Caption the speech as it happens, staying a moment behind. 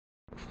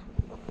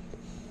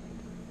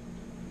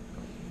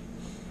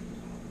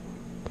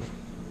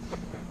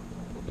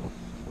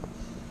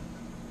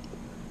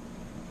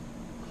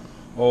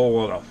Oh,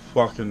 what a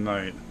fucking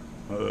night.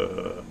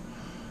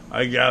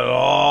 I got it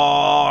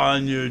all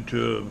on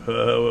YouTube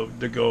with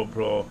the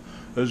GoPro.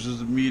 This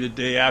is me the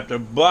day after,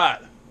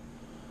 but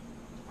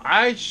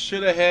I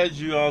should have had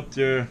you out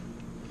there.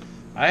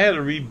 I had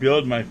to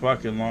rebuild my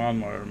fucking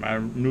lawnmower, my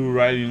new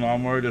riding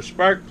lawnmower. The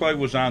spark plug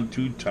was on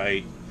too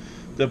tight.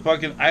 The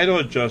fucking idle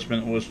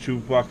adjustment was too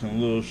fucking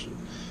loose.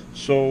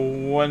 So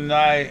when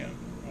I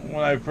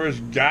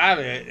first got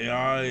it, you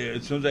know,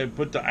 as soon as I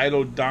put the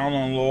idle down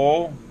on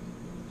low,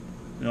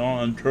 you know,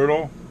 on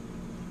turtle,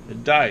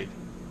 it died.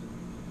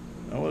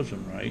 That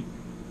wasn't right.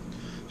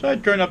 So I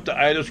turned up the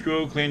idle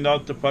screw, cleaned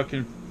out the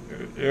fucking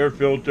air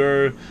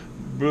filter,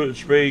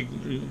 sprayed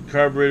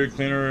carburetor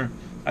cleaner.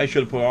 I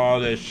should have put all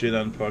that shit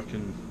on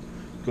fucking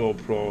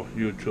GoPro,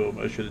 YouTube.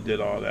 I should have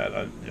did all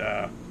that.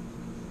 Yeah.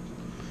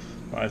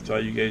 I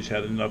thought you guys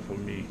had enough of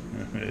me.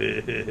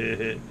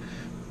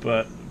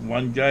 But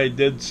one guy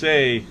did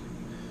say,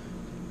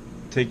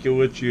 take it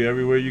with you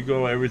everywhere you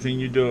go, everything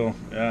you do.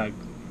 Yeah,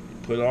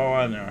 put it all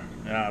on there.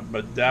 Yeah,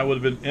 but that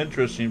would have been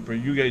interesting for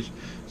you guys.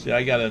 See,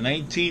 I got a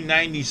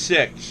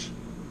 1996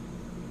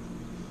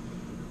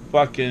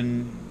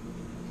 fucking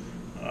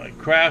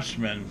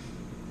Craftsman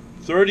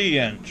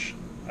 30-inch.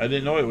 I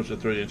didn't know it was a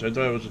 30-inch. I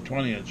thought it was a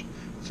 20-inch.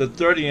 It's a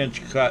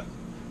 30-inch cut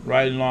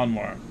riding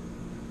lawnmower.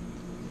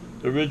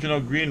 The original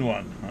green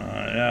one.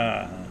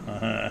 Yeah.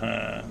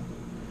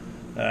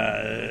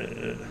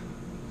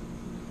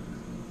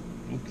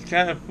 It's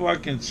kind of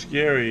fucking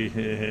scary.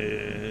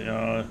 You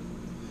know,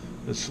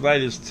 the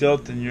slightest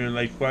tilt and you're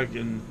like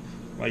fucking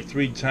like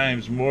 3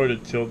 times more to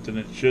tilt than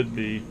it should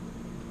be.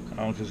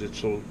 Because it's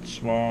so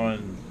small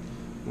and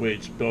the way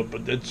it's built.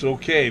 But it's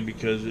okay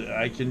because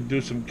I can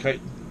do some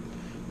tight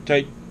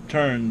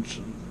turns,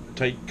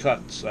 tight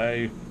cuts.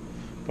 I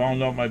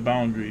found out my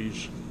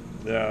boundaries,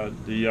 the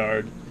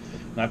yard.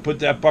 And I put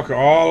that fucker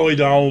all the way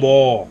down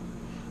low.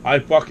 I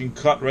fucking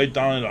cut right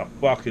down in the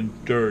fucking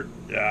dirt.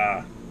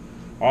 Yeah.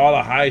 All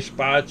the high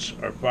spots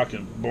are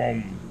fucking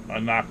boom. I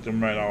knocked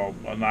them right out.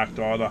 I knocked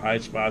all the high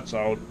spots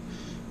out.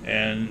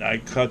 And I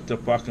cut the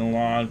fucking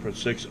lawn for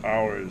 6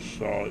 hours.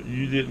 So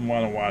you didn't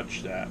want to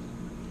watch that.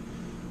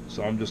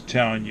 So I'm just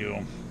telling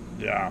you.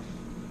 Yeah.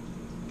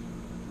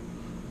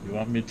 You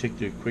want me to take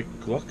you a quick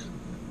look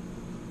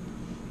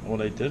at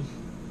what I did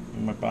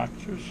in my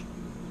boxers?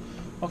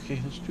 Okay,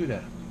 let's do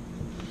that.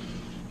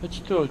 Let's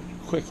do a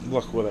quick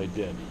look what I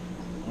did.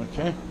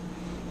 Okay?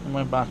 In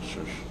my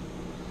boxers.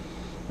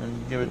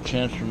 And give a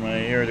chance for my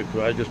air to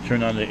go. I just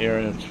turned on the air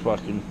and it's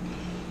fucking...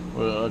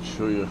 Well, I'll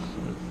show you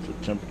what the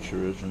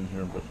temperature is in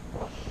here, but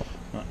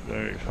not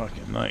very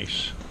fucking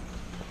nice.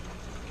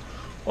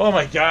 Oh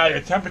my god,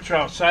 the temperature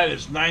outside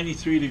is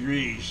 93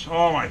 degrees.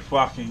 Oh my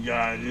fucking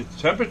god. The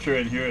temperature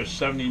in here is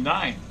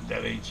 79.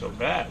 That ain't so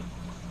bad.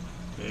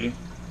 See?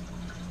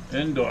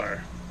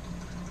 Indoor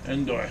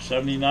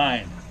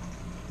 79.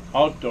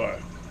 Outdoor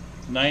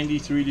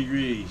 93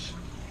 degrees.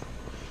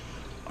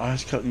 I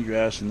was cutting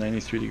grass in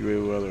 93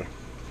 degree weather.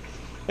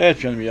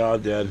 It's gonna be all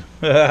dead.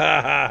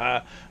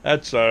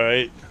 That's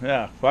alright.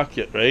 Yeah, fuck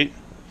it, right?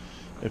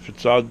 If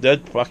it's all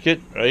dead, fuck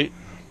it, right?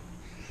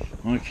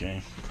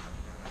 Okay.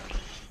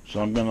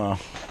 So I'm gonna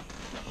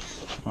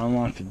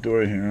unlock the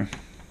door here.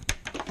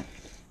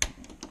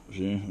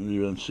 See,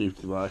 leave it on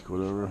safety lock,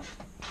 whatever.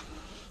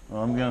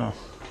 I'm gonna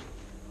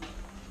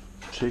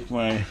take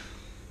my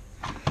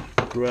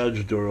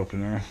garage door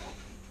opener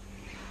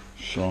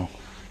so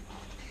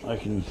I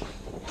can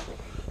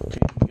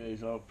take you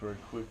guys out for a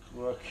quick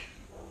look.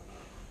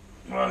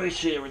 Well, they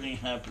say everything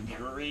happens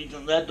for a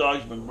reason. That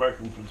dog's been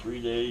barking for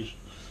 3 days.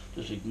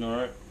 Just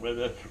ignore it. Well,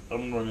 that's,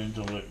 I'm running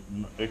to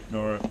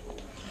ignore it.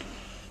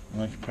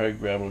 I can probably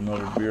grab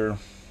another beer.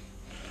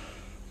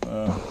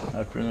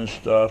 I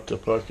finished off the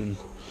fucking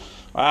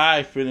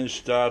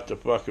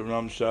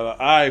rum salad.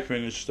 I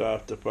finished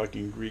off the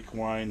fucking Greek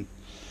wine.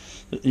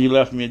 He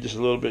left me just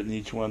a little bit in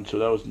each one, so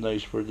that was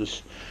nice for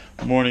this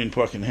morning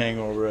fucking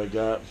hangover I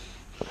got.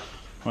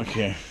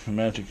 Okay,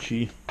 magic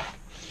key.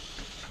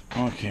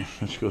 Okay,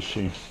 let's go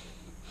see.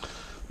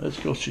 Let's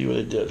go see what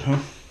I did, huh?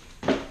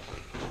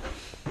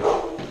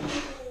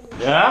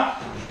 Yeah?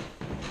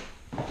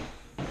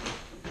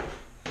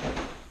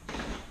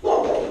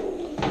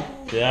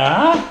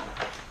 Yeah?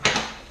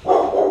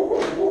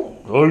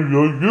 I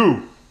love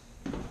you.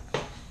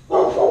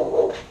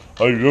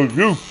 I love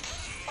you.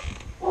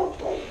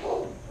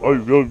 I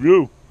love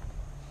you.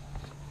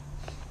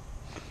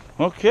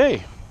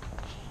 Okay.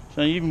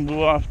 So you even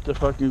blew off the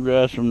fucking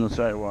grass from the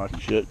sidewalk.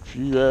 Shit.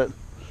 See that?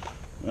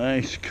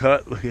 Nice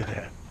cut. Look at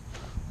that.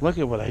 Look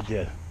at what I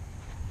did.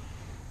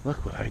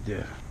 Look what I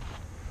did.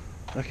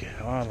 Look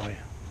at all the way.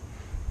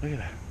 Look at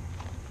that.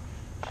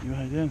 See what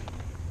I did?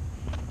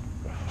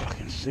 For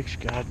fucking 6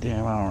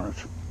 goddamn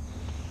hours.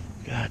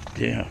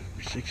 Goddamn.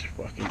 6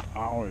 fucking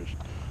hours.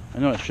 I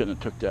know it shouldn't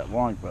have took that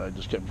long, but I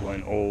just kept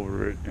going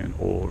over it and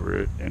over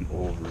it and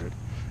over it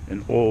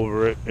and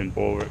over it and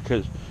over it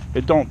because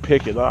it don't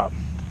pick it up.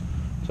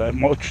 So I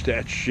mulched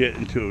that shit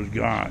until it was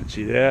gone.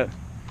 See that?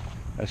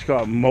 That's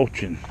called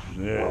mulching.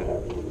 Yeah.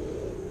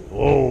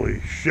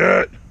 Holy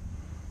shit.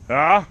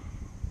 Huh?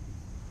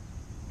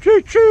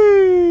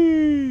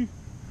 Chi-Chi!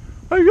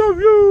 I love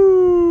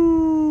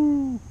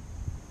you!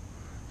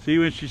 See,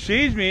 when she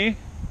sees me,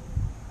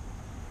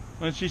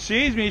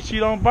 she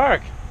don't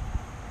bark.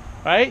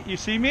 Right? You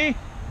see me?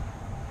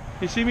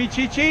 You see me,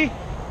 Chi-Chi?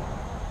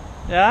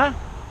 Yeah?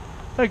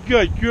 A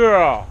good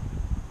girl.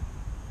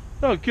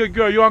 Oh, good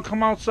girl. You want to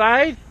come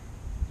outside?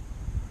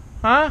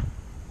 Huh?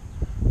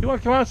 You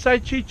want to come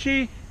outside,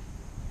 Chi-Chi?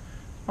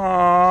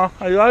 Aw,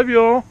 I love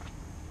you.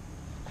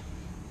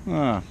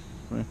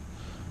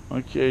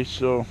 Okay,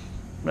 so,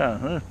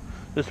 yeah,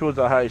 this was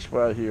a high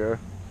spot here.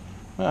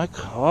 I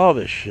call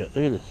this shit.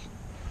 Look at this.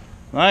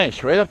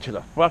 Nice, right up to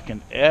the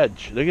fucking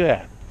edge. Look at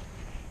that.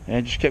 And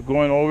I just kept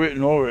going over it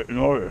and over it and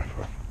over it.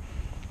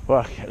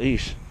 Fuck, at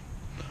least.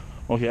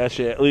 Okay, I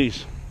say at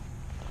least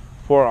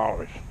 4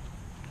 hours.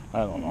 I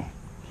don't know.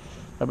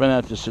 I've been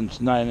at this since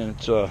 9 and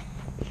it's,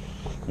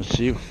 let's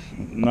see,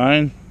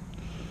 9.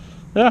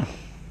 Yeah.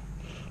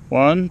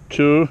 1,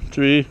 2,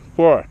 3,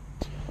 4.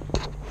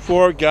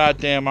 4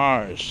 goddamn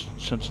hours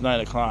since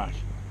 9 o'clock.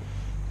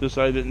 This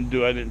I didn't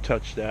do. I didn't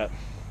touch that.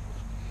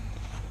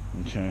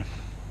 Okay.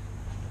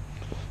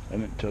 I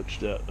didn't touch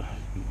that.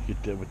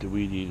 Get that with the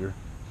weed eater.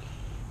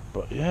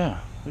 But yeah,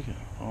 look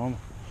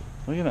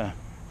at that.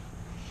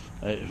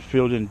 I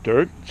filled in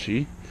dirt.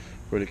 See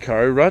where the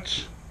car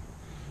ruts.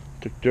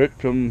 Took dirt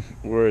from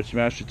where it's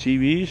smashed the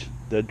TVs.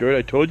 That dirt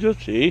I told you.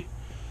 See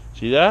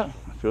that?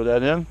 I filled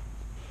that in.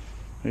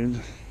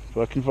 And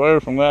fucking fire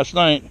from last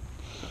night.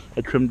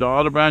 I trimmed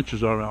all the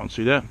branches all around.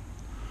 See that?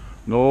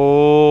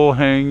 No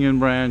hanging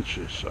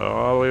branches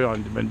all the way on.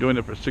 I've been doing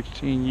it for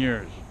 16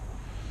 years.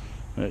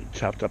 I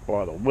chopped up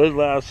all the wood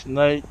last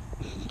night.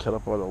 Cut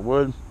up all the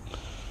wood.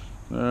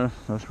 There,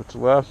 that's what's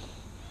left.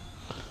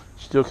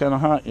 Still kind of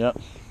hot, yep.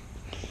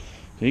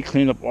 He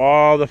cleaned up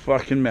all the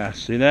fucking mess.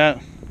 See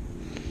that?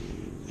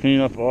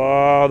 Clean up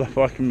all the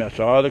fucking mess.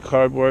 All the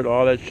cardboard,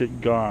 all that shit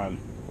gone.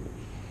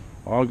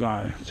 All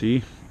gone.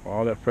 See?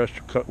 All that fresh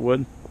cut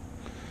wood.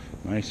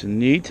 Nice and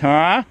neat,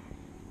 huh?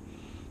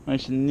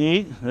 Nice and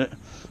neat. I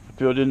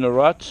filled in the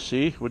ruts,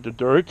 see? With the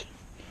dirt.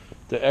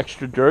 The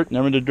extra dirt.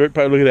 Remember the dirt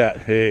pipe? Look at that.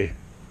 Hey.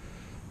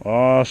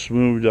 All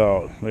smoothed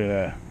out. Look at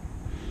that.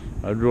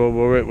 I drove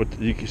over it with,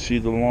 you can see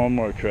the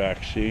lawnmower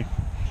tracks, see?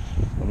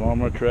 The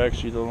lawnmower tracks,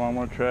 see the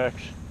lawnmower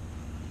tracks?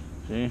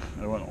 See?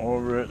 I went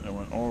over it,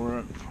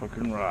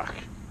 fucking rock.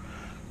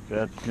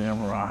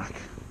 Goddamn rock.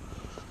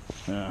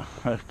 Yeah,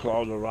 I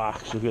plowed the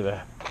rocks, look at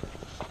that.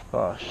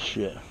 Oh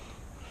shit.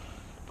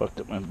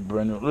 Fucked up my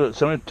brand new, look,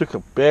 somebody took a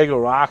bag of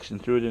rocks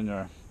and threw it in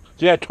there.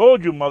 See, I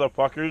told you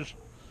motherfuckers.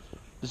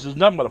 This is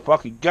nothing but a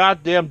fucking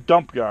goddamn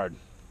dump yard.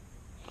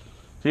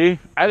 See?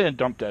 I didn't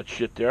dump that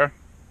shit there.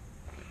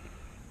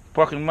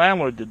 Fucking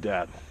landlord did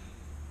that.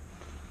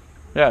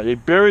 Yeah, they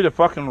buried the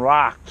fucking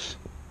rocks.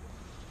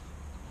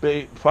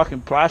 Big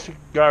fucking plastic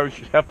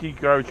garbage, hefty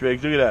garbage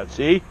bags. Look at that,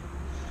 see?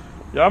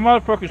 Y'all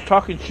motherfuckers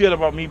talking shit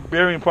about me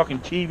burying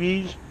fucking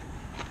TVs.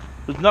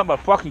 There's nothing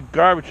but fucking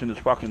garbage in this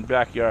fucking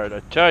backyard,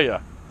 I tell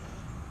ya.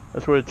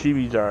 That's where the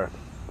TVs are.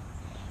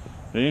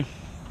 See?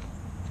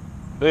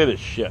 Look at this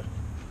shit.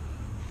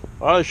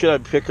 All the shit I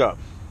pick up.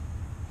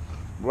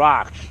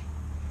 Rocks.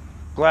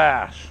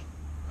 Glass.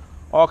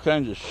 All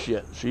kinds of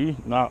shit, see?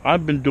 Now,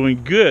 I've been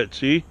doing good,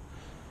 see?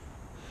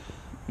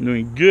 I'm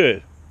doing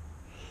good.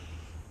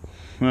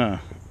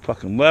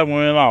 Fucking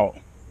leveling out.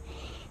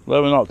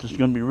 Leveling out. This is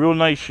going to be real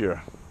nice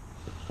here.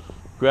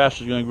 Grass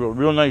is going to grow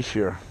real nice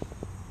here.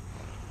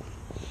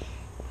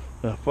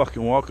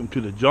 Fucking welcome to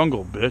the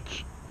jungle,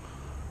 bitch.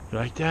 You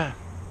like that?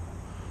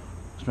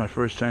 It's my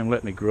first time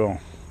letting it grow.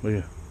 Look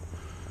at it.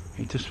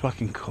 Ain't this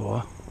fucking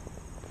cool?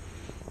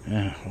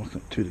 Yeah,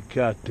 welcome to the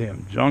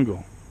goddamn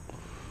jungle.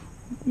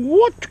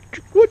 What?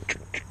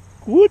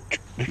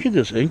 Look at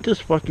this. Ain't this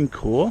fucking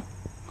cool?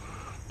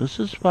 This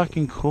is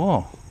fucking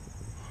cool.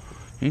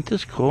 Ain't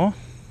this cool?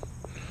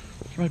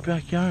 It's my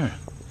backyard.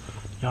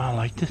 Y'all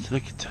like this?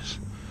 Look at this.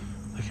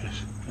 Look at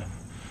this.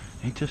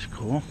 Ain't this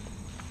cool?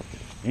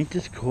 Ain't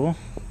this cool?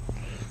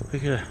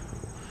 Look at that.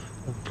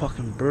 Oh,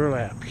 fucking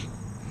burlaps.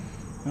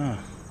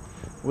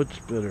 Wood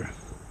splitter.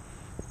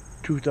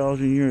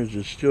 2,000 years.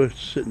 It's still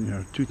sitting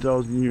there.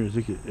 2,000 years.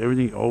 Look at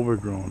everything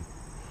overgrown.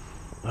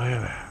 Look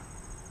at that.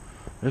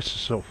 This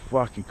is so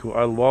fucking cool.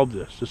 I love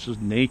this. This is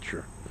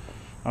nature.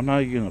 I'm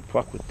not even gonna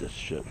fuck with this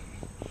shit.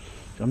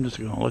 I'm just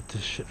gonna let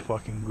this shit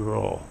fucking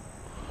grow.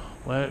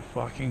 Let it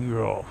fucking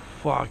grow.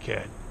 Fuck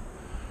it.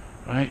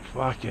 Right?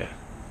 Fuck it.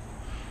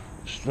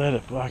 Just let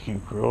it fucking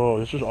grow.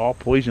 This is all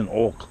poison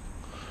oak.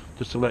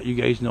 Just to let you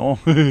guys know.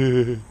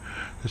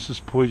 This is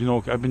poison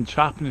oak. I've been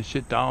chopping this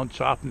shit down,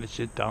 chopping this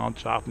shit down.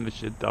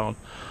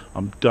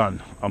 I'm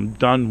done. I'm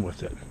done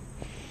with it.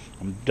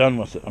 I'm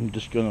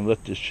just gonna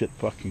let this shit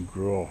fucking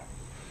grow.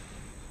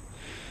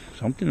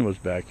 Something was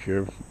back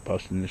here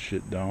busting this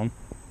shit down.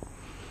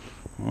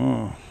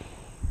 Oh.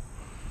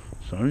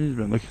 Somebody's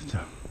been looking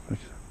at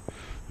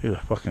the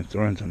fucking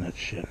thorns on that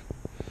shit.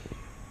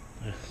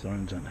 There's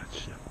thorns on that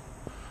shit.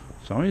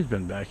 Somebody's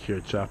been back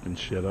here chopping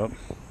shit up.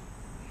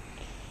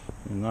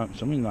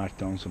 Somebody knocked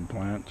down some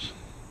plants.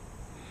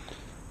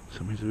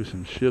 Somebody threw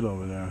some shit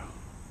over there.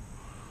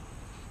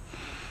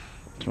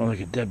 Smells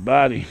like a dead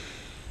body.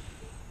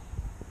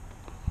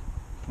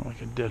 Smells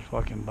like a dead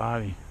fucking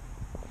body.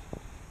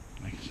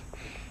 I can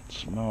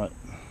smell it.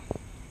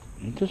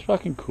 Ain't this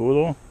fucking cool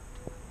though?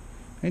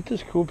 Ain't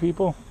this cool,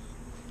 people?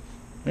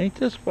 Ain't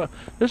this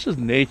this is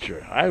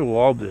nature. I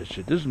love this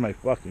shit. This is my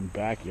fucking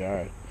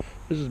backyard.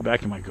 This is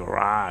back in my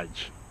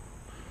garage.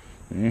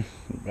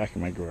 Back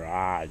in my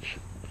garage.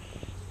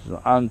 This is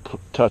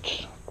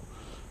untouched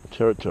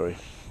territory.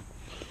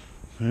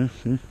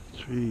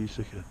 Trees.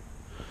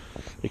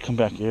 They come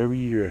back every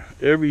year.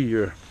 Every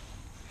year.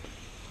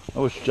 I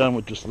wish John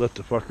would just let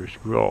the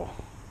fuckers grow.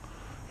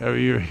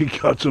 Every year he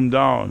cuts them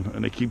down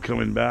and they keep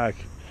coming back.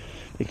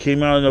 They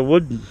came out of the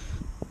wood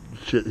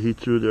shit he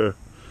threw there.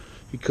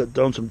 He cut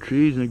down some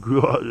trees and it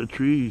grew out of the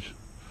trees.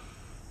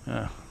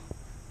 Yeah.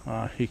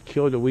 He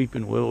killed a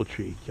weeping willow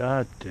tree.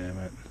 God damn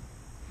it.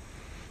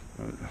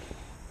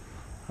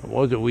 It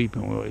was a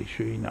weeping willow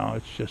tree. Now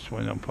it's just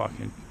one of them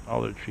fucking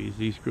other trees.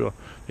 These grew.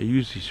 They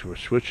use these for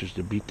switches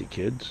to beat the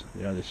kids.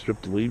 Yeah, they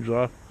strip the leaves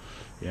off.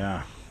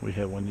 Yeah, we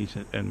had one of these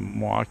in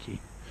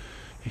Milwaukee.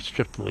 They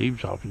strip the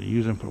leaves off and they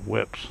use them for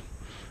whips.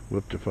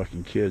 Whip the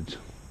fucking kids.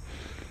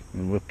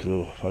 And whip the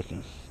little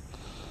fucking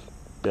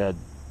bad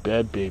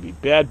baby.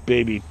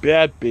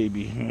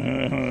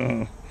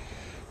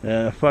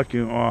 Yeah,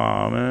 fucking,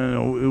 oh man,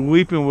 a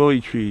weeping willow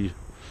tree.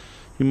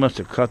 He must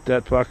have cut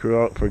that fucker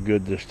out for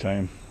good this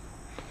time.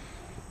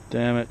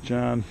 Damn it,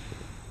 John.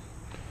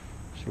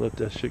 Just let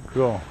that shit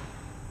grow.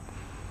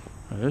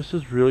 Now, this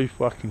is really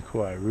fucking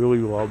cool. I really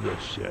love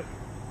this shit.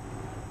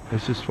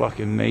 This is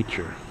fucking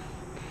nature.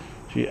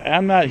 See,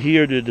 I'm not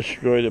here to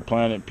destroy the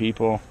planet,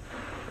 people.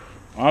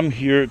 I'm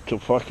here to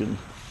fucking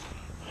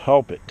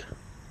help it.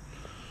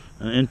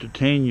 And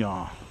entertain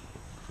y'all.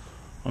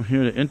 I'm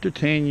here to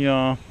entertain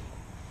y'all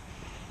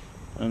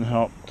and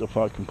help the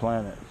fucking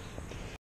planet.